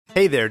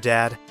Hey there,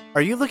 Dad.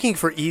 Are you looking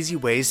for easy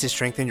ways to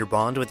strengthen your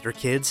bond with your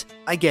kids?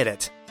 I get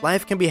it.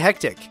 Life can be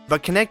hectic,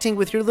 but connecting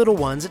with your little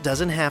ones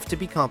doesn't have to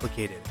be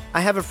complicated.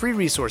 I have a free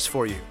resource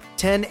for you.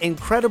 10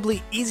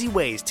 incredibly easy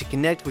ways to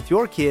connect with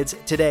your kids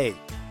today.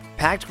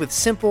 Packed with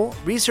simple,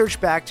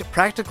 research-backed,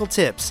 practical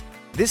tips,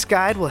 this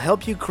guide will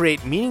help you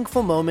create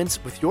meaningful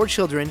moments with your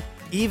children,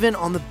 even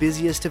on the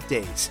busiest of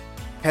days.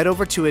 Head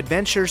over to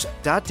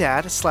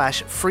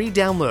adventures.dad/free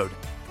download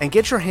and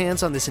get your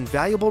hands on this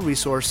invaluable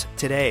resource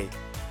today.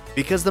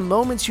 Because the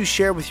moments you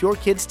share with your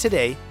kids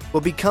today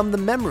will become the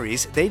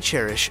memories they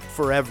cherish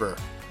forever.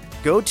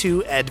 Go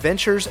to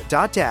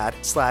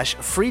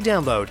adventures.dad/free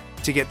download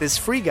to get this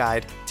free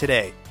guide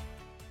today.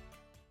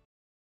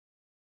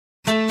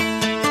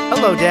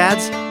 Hello,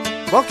 dads.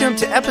 Welcome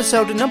to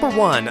episode number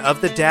 1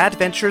 of the Dad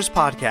Ventures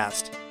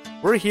podcast.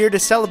 We're here to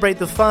celebrate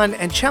the fun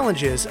and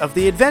challenges of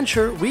the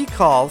adventure we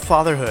call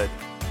fatherhood.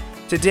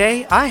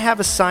 Today, I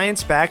have a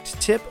science-backed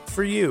tip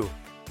for you.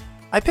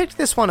 I picked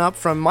this one up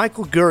from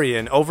Michael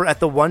Gurian over at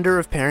the Wonder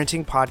of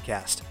Parenting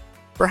podcast.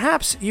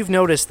 Perhaps you've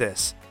noticed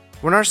this.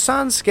 When our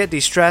sons get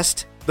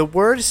distressed, the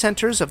word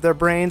centers of their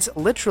brains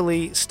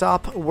literally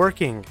stop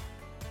working.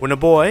 When a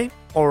boy,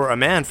 or a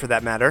man for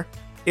that matter,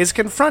 is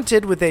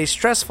confronted with a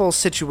stressful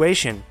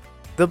situation,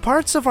 the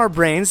parts of our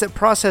brains that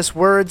process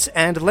words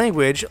and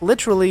language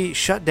literally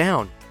shut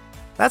down.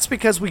 That's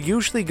because we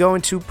usually go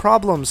into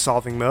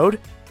problem-solving mode,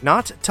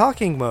 not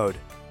talking mode.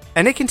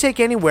 And it can take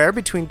anywhere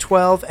between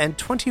 12 and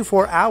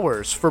 24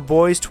 hours for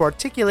boys to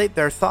articulate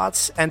their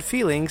thoughts and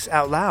feelings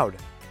out loud.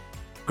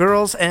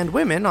 Girls and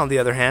women, on the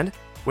other hand,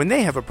 when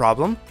they have a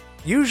problem,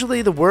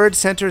 usually the word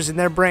centers in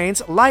their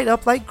brains light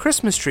up like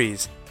Christmas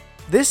trees.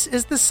 This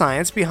is the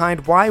science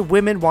behind why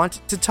women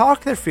want to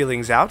talk their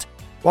feelings out,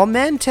 while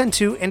men tend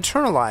to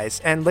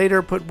internalize and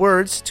later put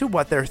words to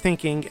what they're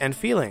thinking and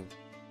feeling.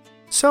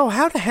 So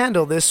how to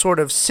handle this sort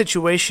of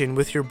situation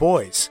with your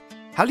boys?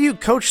 How do you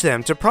coach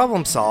them to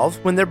problem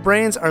solve when their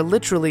brains are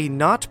literally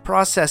not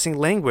processing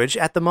language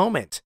at the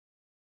moment?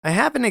 I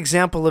have an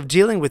example of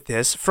dealing with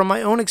this from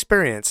my own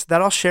experience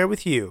that I'll share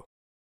with you.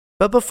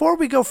 But before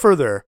we go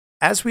further,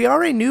 as we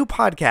are a new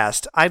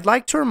podcast, I'd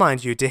like to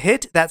remind you to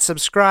hit that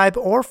subscribe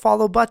or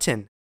follow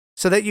button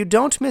so that you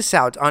don't miss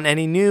out on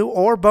any new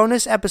or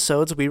bonus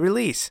episodes we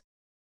release.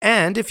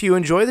 And if you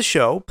enjoy the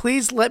show,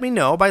 please let me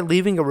know by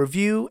leaving a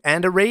review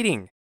and a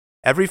rating.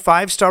 Every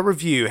 5-star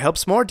review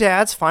helps more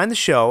dads find the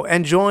show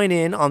and join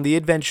in on the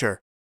adventure.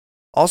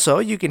 Also,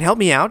 you can help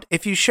me out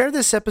if you share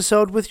this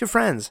episode with your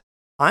friends.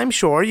 I'm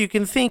sure you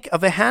can think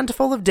of a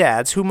handful of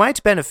dads who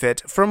might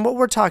benefit from what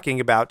we're talking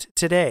about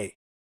today.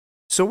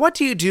 So what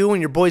do you do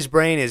when your boy's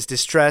brain is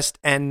distressed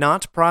and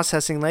not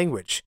processing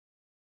language?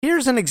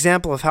 Here's an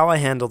example of how I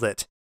handled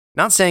it.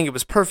 Not saying it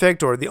was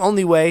perfect or the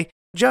only way,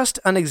 just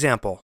an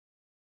example.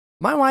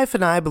 My wife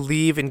and I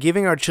believe in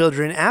giving our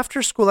children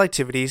after-school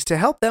activities to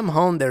help them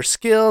hone their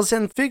skills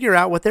and figure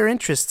out what their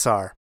interests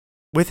are.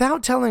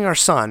 Without telling our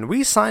son,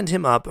 we signed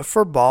him up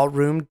for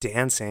ballroom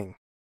dancing.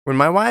 When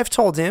my wife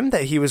told him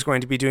that he was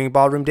going to be doing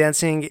ballroom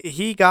dancing,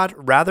 he got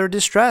rather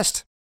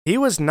distressed. He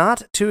was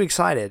not too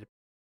excited.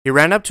 He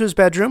ran up to his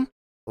bedroom,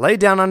 lay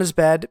down on his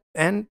bed,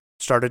 and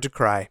started to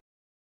cry.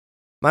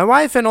 My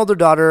wife and older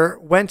daughter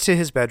went to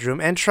his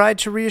bedroom and tried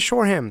to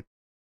reassure him.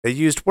 They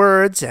used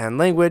words and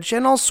language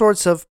and all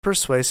sorts of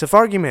persuasive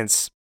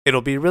arguments.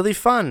 It'll be really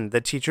fun.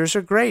 The teachers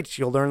are great.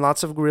 You'll learn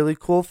lots of really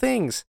cool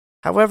things.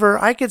 However,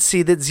 I could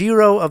see that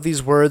 0 of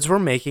these words were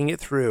making it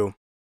through.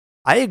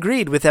 I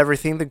agreed with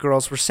everything the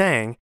girls were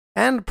saying,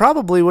 and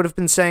probably would have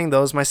been saying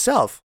those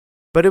myself,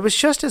 but it was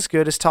just as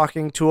good as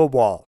talking to a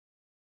wall.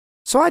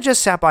 So I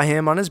just sat by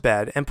him on his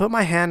bed and put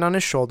my hand on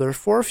his shoulder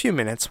for a few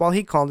minutes while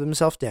he calmed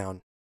himself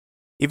down.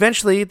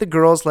 Eventually, the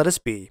girls let us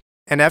be,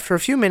 and after a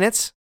few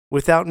minutes,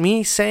 without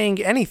me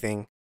saying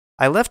anything,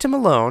 I left him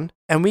alone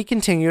and we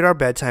continued our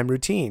bedtime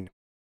routine.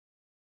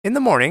 In the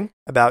morning,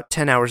 about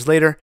 10 hours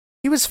later,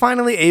 he was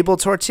finally able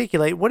to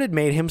articulate what had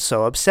made him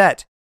so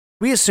upset.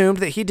 We assumed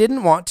that he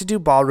didn't want to do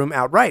ballroom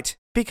outright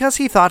because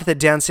he thought that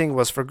dancing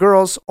was for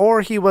girls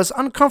or he was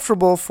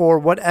uncomfortable for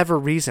whatever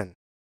reason.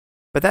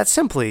 But that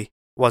simply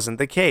wasn't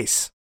the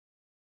case.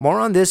 More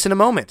on this in a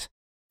moment.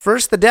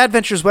 First, the Dad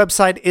Ventures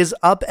website is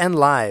up and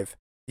live.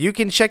 You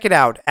can check it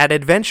out at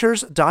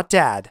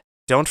adventures.dad.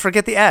 Don't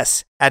forget the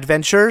S,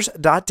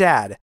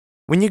 adventures.dad.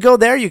 When you go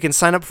there, you can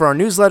sign up for our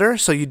newsletter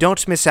so you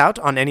don't miss out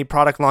on any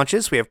product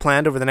launches we have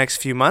planned over the next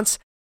few months,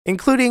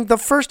 including the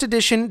first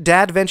edition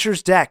Dad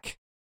Ventures deck.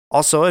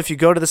 Also, if you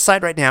go to the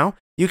site right now,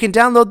 you can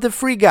download the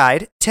free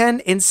guide,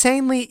 10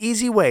 insanely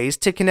easy ways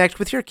to connect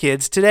with your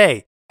kids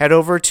today. Head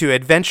over to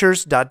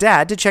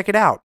adventures.dad to check it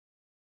out.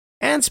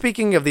 And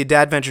speaking of the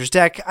Dad Ventures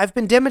deck, I've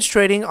been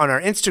demonstrating on our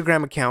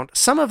Instagram account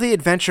some of the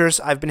adventures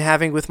I've been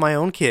having with my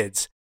own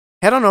kids.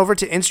 Head on over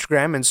to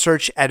Instagram and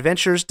search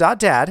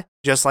adventures.dad,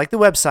 just like the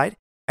website,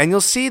 and you'll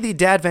see the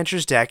Dad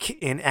Ventures deck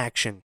in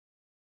action.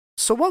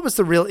 So what was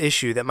the real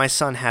issue that my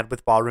son had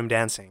with ballroom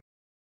dancing?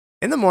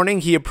 In the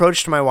morning, he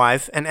approached my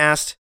wife and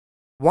asked,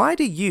 "Why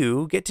do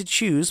you get to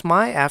choose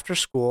my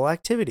after-school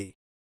activity?"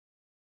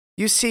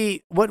 You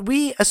see, what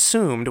we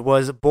assumed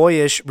was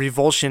boyish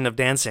revulsion of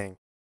dancing,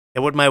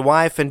 and what my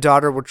wife and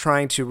daughter were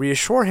trying to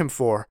reassure him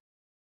for,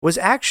 was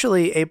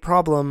actually a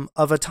problem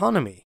of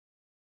autonomy.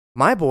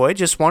 My boy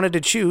just wanted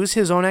to choose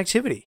his own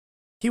activity.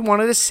 He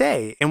wanted a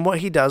say in what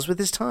he does with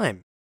his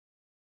time.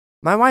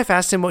 My wife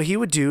asked him what he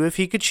would do if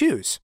he could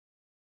choose.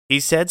 He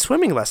said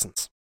swimming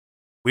lessons.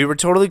 We were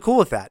totally cool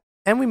with that,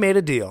 and we made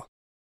a deal.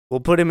 We'll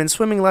put him in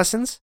swimming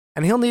lessons,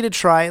 and he'll need to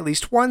try at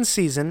least one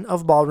season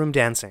of ballroom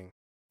dancing.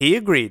 He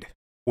agreed.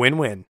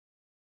 Win-win.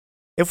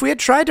 If we had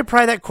tried to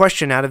pry that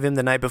question out of him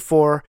the night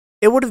before,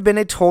 it would have been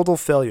a total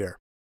failure.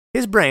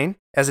 His brain,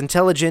 as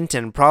intelligent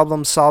and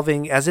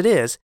problem-solving as it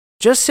is,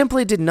 just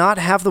simply did not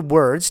have the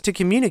words to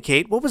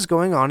communicate what was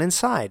going on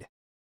inside.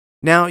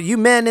 Now, you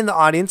men in the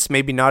audience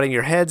may be nodding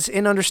your heads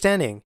in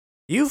understanding.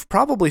 You've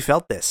probably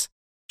felt this.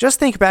 Just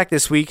think back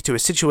this week to a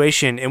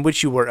situation in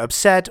which you were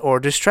upset or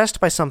distressed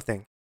by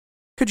something.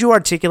 Could you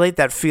articulate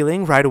that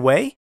feeling right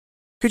away?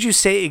 Could you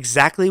say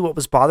exactly what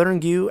was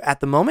bothering you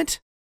at the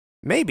moment?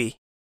 Maybe.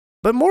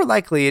 But more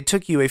likely it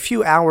took you a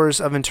few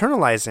hours of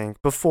internalizing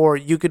before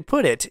you could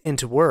put it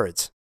into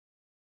words.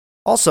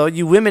 Also,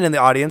 you women in the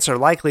audience are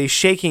likely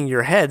shaking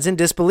your heads in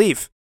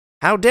disbelief.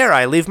 How dare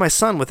I leave my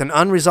son with an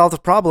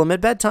unresolved problem at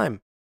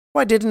bedtime?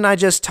 Why didn't I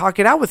just talk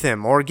it out with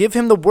him or give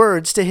him the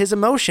words to his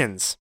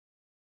emotions?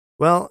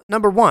 Well,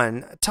 number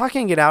one,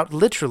 talking it out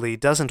literally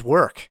doesn't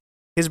work.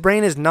 His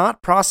brain is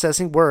not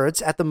processing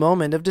words at the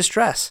moment of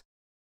distress.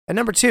 And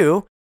number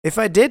two, if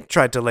I did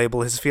try to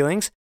label his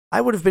feelings, I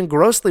would have been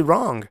grossly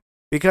wrong,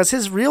 because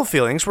his real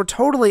feelings were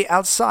totally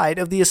outside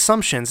of the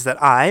assumptions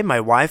that I, my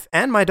wife,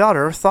 and my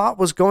daughter thought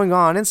was going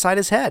on inside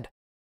his head.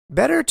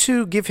 Better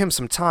to give him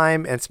some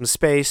time and some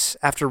space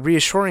after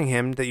reassuring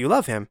him that you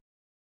love him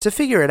to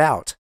figure it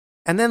out,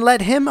 and then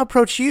let him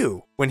approach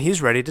you when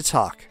he's ready to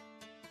talk.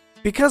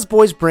 Because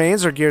boys'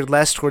 brains are geared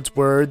less towards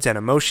words and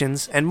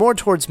emotions and more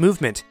towards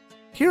movement,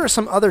 here are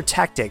some other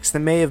tactics that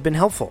may have been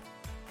helpful.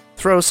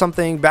 Throw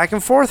something back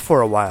and forth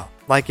for a while,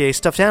 like a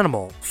stuffed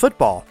animal,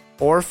 football,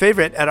 or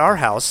favorite at our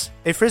house,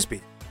 a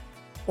frisbee.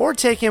 Or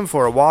take him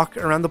for a walk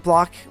around the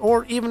block,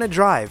 or even a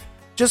drive.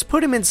 Just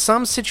put him in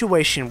some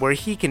situation where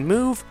he can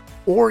move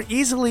or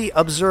easily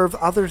observe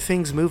other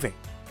things moving.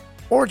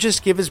 Or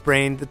just give his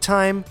brain the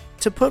time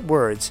to put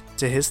words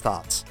to his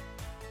thoughts.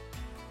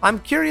 I'm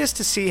curious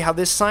to see how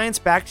this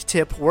science-backed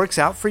tip works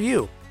out for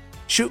you.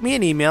 Shoot me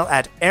an email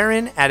at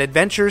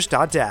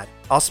aaron@adventures.dad.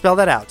 I'll spell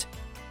that out.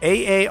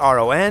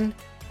 AARON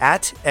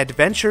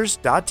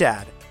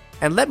 @adventures.dad.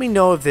 And let me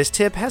know if this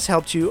tip has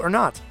helped you or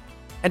not.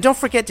 And don't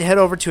forget to head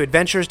over to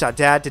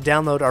adventures.dad to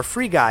download our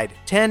free guide,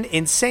 10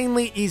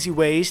 insanely easy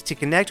ways to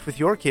connect with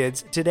your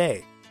kids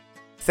today.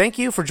 Thank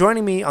you for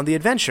joining me on the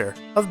adventure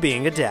of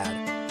being a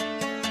dad.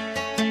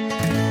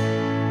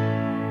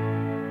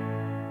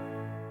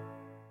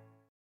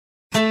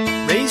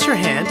 Raise your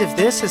hand if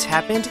this has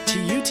happened to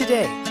you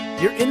today.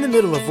 You're in the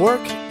middle of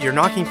work, you're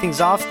knocking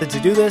things off the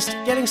to-do list,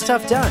 getting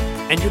stuff done,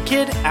 and your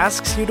kid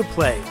asks you to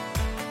play.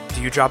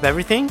 Do you drop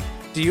everything?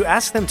 Do you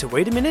ask them to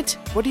wait a minute?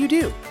 What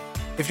do?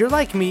 If you're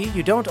like me,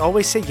 you don't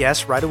always say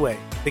yes right away.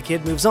 The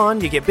kid moves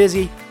on, you get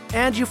busy,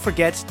 and you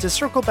forget to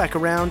circle back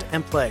around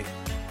and play.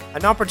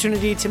 An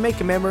opportunity to make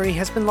a memory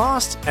has been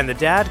lost, and the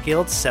dad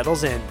guilt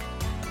settles in.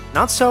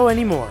 Not so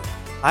anymore.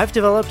 I've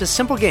developed a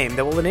simple game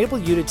that will enable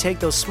you to take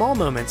those small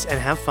moments and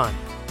have fun.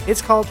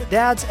 It's called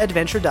Dad's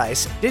Adventure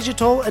Dice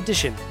Digital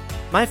Edition.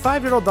 My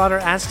 5-year-old daughter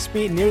asks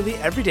me nearly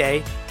every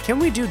day, "Can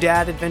we do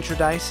Dad Adventure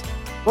Dice?"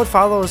 What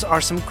follows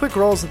are some quick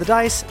rolls of the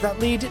dice that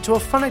lead to a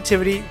fun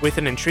activity with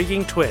an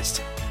intriguing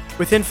twist.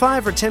 Within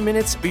 5 or 10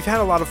 minutes, we've had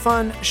a lot of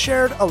fun,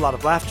 shared a lot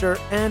of laughter,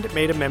 and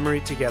made a memory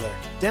together.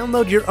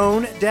 Download your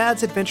own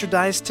Dad's Adventure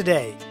Dice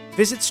today.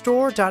 Visit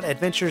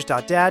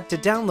store.adventures.dad to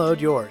download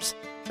yours.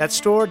 That's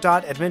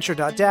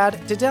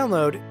store.adventure.dad to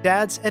download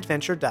Dad's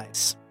Adventure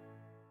Dice.